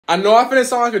I know I finna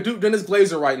sound like a Duke Dennis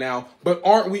Glazer right now, but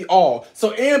aren't we all?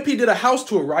 So AMP did a house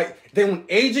tour, right? Then when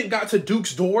Agent got to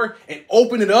Duke's door and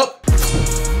opened it up,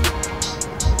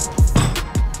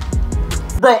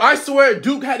 bro, I swear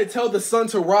Duke had to tell the sun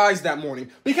to rise that morning.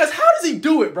 Because how does he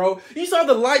do it, bro? You saw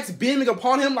the lights beaming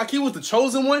upon him like he was the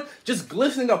chosen one, just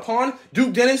glistening upon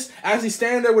Duke Dennis as he's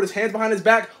standing there with his hands behind his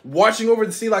back, watching over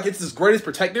the sea like it's his greatest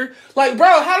protector. Like,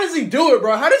 bro, how does he do it,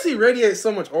 bro? How does he radiate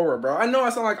so much aura, bro? I know I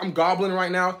sound like I'm gobbling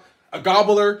right now, a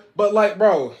gobbler, but like,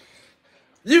 bro,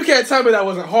 you can't tell me that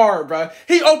wasn't hard, bro.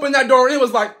 He opened that door and it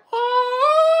was like,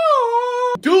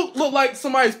 Duke looked like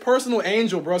somebody's personal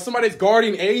angel, bro. Somebody's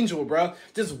guardian angel, bro.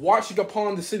 Just watching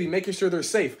upon the city, making sure they're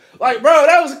safe. Like, bro,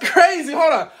 that was crazy.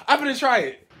 Hold on. I'm gonna try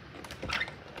it.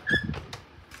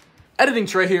 Editing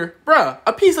tray here. Bruh,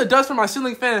 a piece of dust from my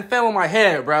ceiling fan fell on my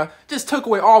head, bruh. Just took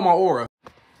away all my aura.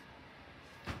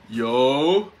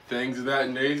 Yo, things of that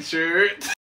nature.